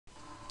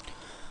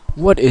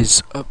What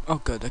is up?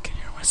 Oh god, I can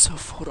hear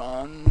myself. Hold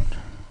on.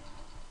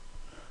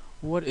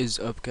 What is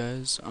up,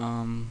 guys?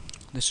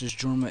 This is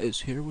Jorma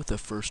is here with the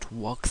first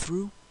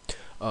walkthrough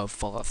of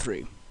Fallout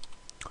 3.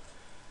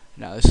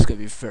 Now, this is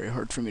gonna be very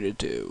hard for me to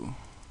do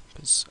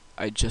because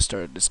I just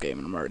started this game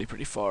and I'm already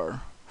pretty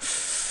far.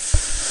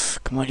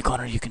 Come on,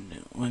 Connor, you can do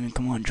it. I mean,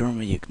 come on,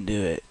 Jorma, you can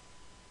do it.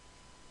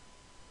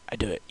 I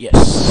do it.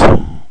 Yes.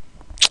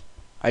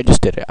 I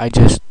just did it. I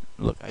just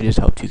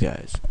helped you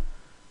guys.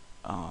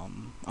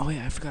 Oh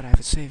yeah, I forgot I have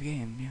a save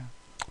game. Yeah.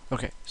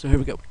 Okay, so here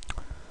we go.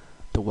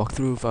 The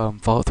walkthrough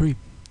of Fallout 3.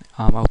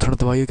 I'll turn up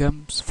the volume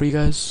games for you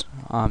guys.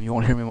 You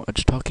won't hear me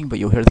much talking, but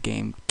you'll hear the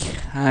game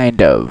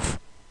kind of.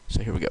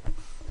 So here we go.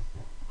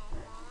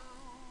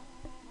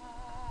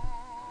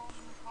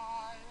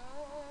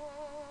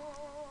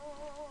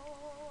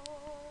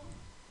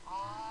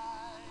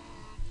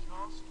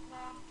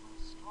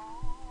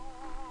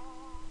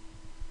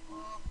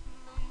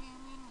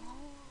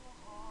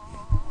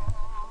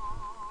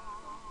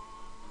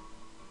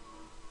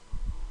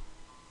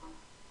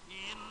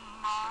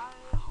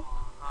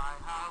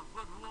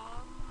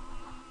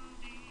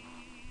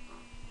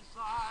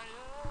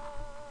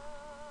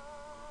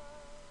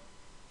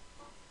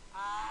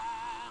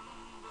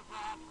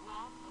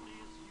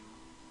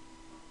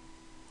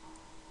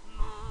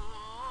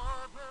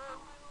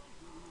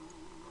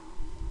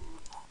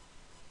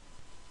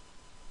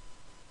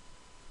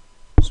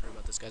 Sorry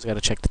about this, guys. I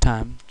gotta check the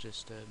time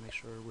just to make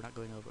sure we're not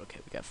going over. Okay,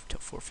 we got till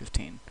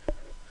 4:15.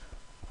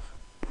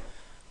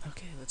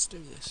 Okay, let's do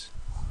this.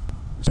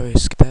 Sorry,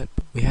 skip that.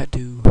 But we had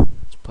to.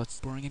 It's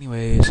boring,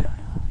 anyways.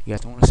 You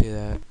guys don't want to see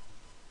that.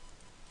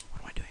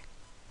 What am I doing?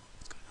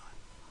 What's going on?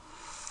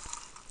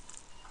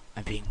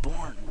 I'm being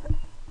born.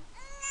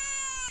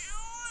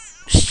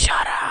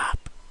 Shut up.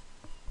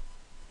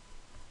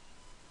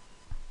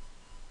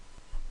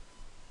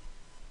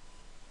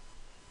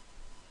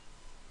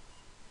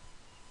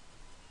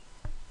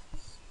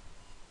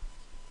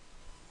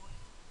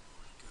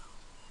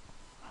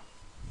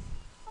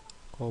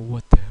 Oh,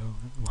 what the hell?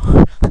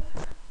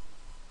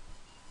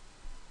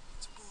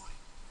 It's a boy.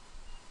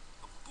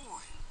 A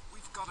boy.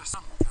 We've got a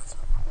son, cousin.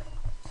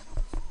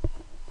 Beautiful,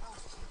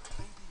 healthy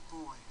baby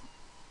boy.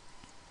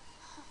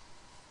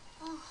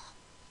 Oh,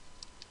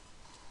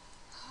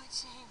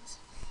 James.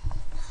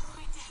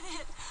 We did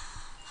it.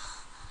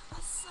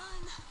 A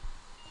son.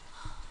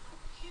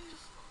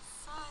 Beautiful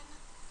son.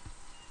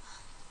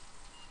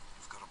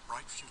 You've got a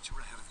bright future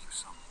ahead of you,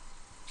 son.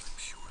 I'm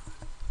sure of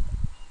it.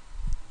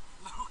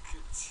 Look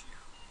at you.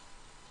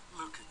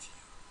 Look at you.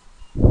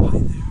 Hi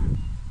there.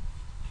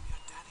 I'm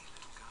your daddy,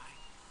 little guy.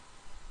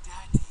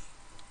 Daddy.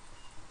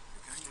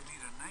 You're going to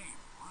need a name,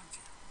 aren't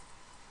you?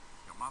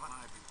 Your mother and I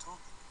have been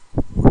talking.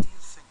 What do you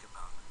think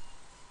about it?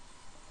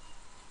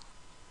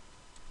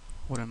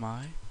 What am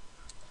I?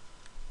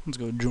 Let's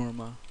go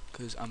Jorma,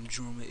 cause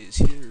Jorma is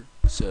here.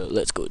 So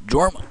let's go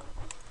Jorma.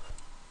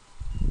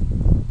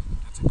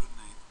 That's a good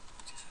name.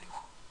 What do you think?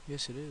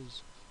 Yes, it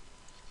is.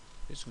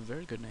 It's a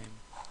very good name.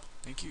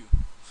 Thank you.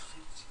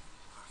 Fits you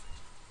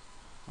perfectly.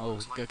 Oh,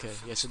 Looks like the okay.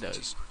 Yes, it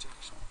Philistine does.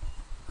 projection.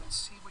 Let's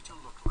see what you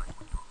look like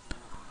when you're older.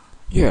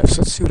 Yes,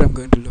 let's see what I'm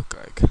going to look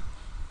like.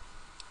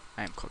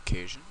 I am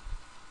Caucasian.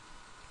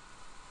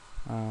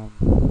 I'm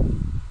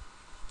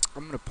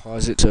gonna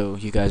pause it so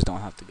you guys don't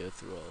have to go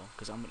through all,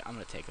 cause I'm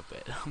gonna take a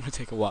bit. I'm gonna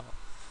take a while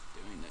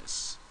doing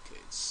this.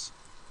 Okay, it's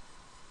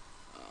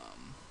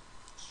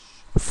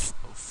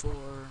 04.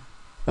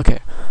 Okay,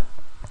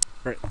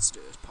 right. Let's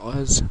do this.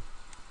 Pause.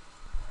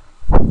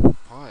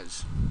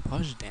 Pause.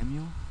 Pause. Damn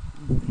you.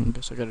 I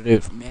guess I gotta do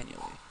it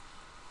manually.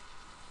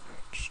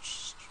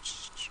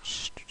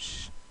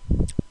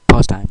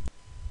 Pause time.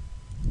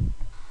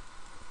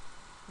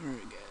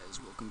 Alright, guys,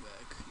 welcome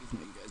back. Even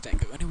though you guys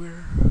didn't go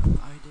anywhere,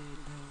 I did.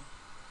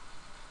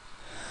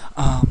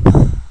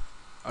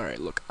 Alright,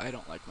 look, I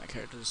don't like my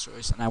character's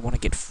choice, and I want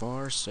to get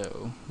far,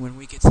 so when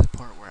we get to the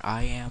part where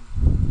I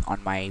am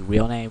on my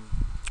real name,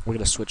 we're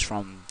gonna switch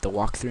from the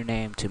walkthrough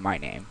name to my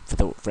name for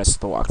the rest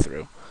of the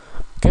walkthrough.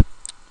 Okay?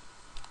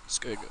 Let's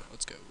go.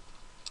 Let's go.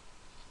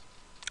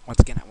 Once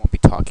again, I won't be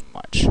talking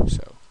much,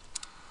 so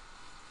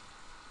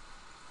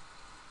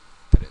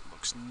that it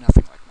looks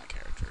nothing like my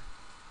character,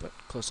 but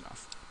close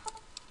enough.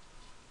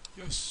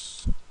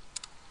 Yes.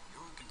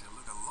 You're going to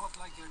look a lot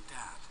like your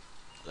dad.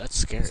 That's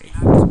scary.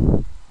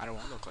 I don't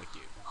want to look like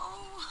you.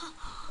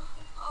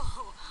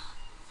 Oh,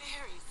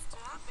 very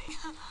strapping.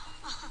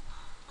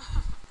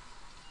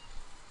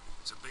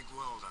 It's a big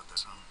world out there,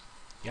 son.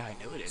 Yeah, I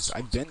know it is.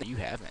 I've been there. You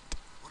haven't.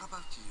 What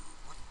about you?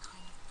 What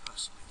kind of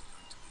person are you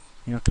going to be?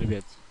 You're not gonna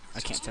be. I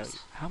can't tell you.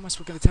 How am I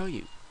supposed to tell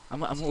you?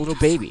 I'm a little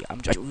baby. I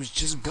was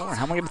just born.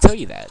 How am I gonna tell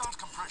you that? Start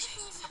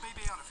compression. Get the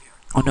baby out of here.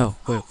 Oh no!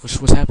 Wait,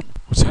 what's happening?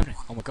 What's happening?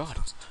 Oh my God!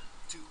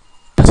 2,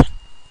 1,000,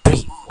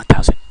 3,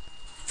 1,000,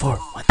 4,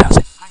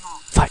 1,000, hang on.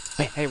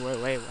 5.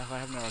 Wait! I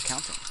have no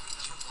accounting.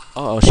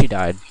 Oh, she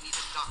died.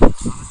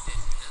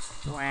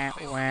 Wah,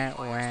 wah,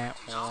 wah,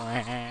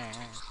 wah.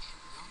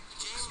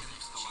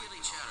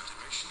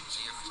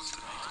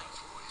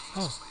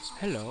 Oh,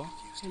 hello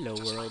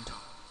world.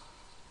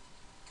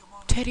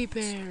 Teddy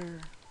bear.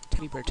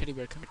 Teddy bear, teddy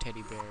bear, come here,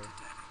 teddy bear.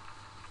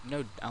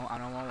 No, I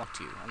don't want to walk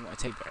to you. I want a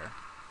teddy bear.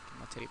 I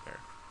want a teddy bear.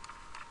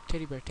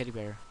 Teddy bear, teddy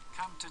bear.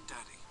 Come to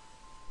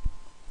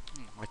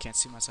Daddy. I can't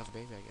see myself a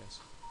baby, I guess.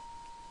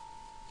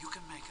 You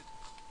can make it.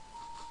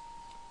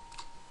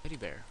 Teddy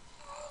bear.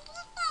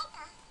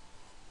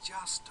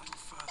 Just a little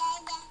further.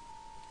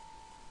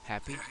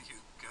 Happy? There you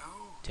go.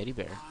 Teddy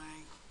bear.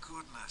 My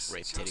goodness.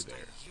 Rape just teddy bear.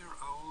 A year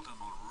old and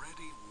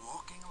already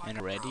walking like And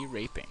a already pro.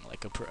 raping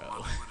like a pro. Mother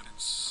would have been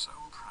so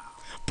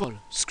proud. Ball,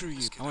 screw you.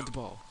 This I want the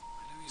kiddo, ball.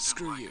 I know you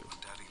Screw don't like you. it when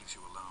Daddy leaves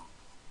you alone,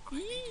 but I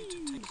need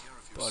you to take care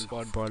of Ball,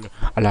 yourself. ball, ball.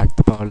 I like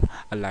the ball.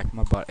 I like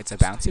my ball. It's a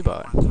bouncy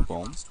ball.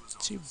 Boom.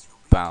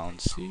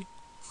 Bouncy.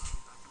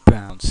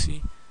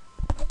 Bouncy.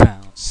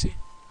 Bouncy.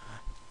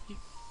 You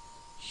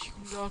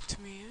locked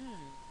me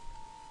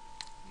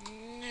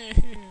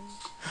in.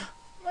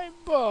 My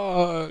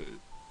ball.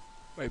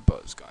 My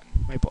ball's gone.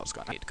 My ball's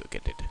gone. I need to go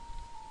get it.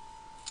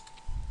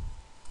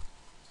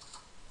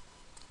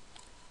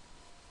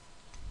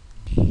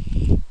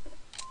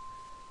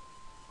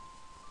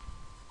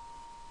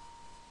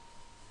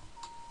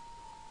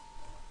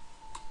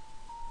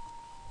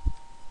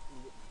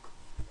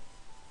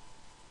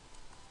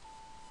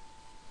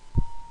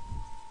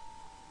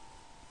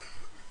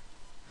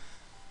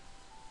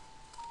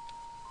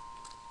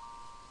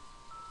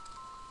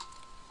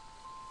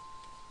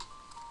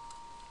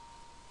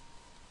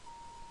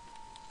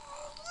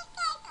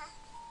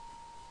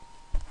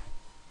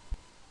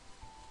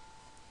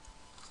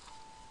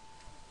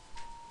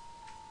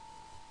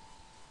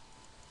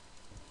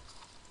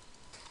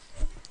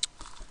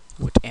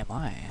 What am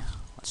I?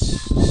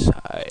 Let's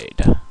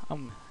decide.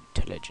 I'm an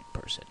intelligent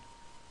person.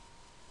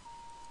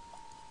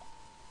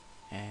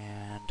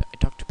 And I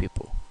talk to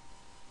people.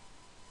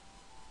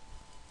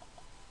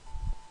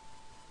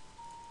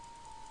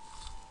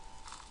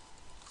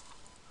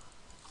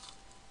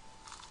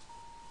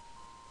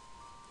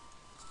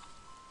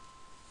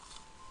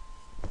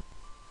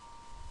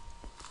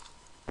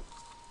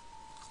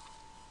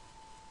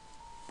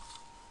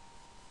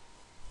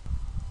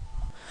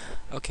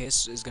 Okay,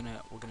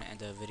 we're gonna end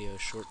the video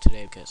short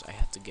today because I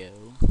have to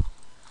go.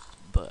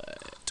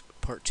 But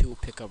part 2 will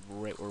pick up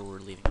right where we're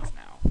leaving off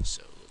now.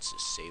 So let's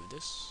just save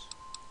this.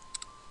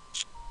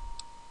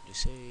 New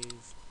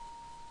save.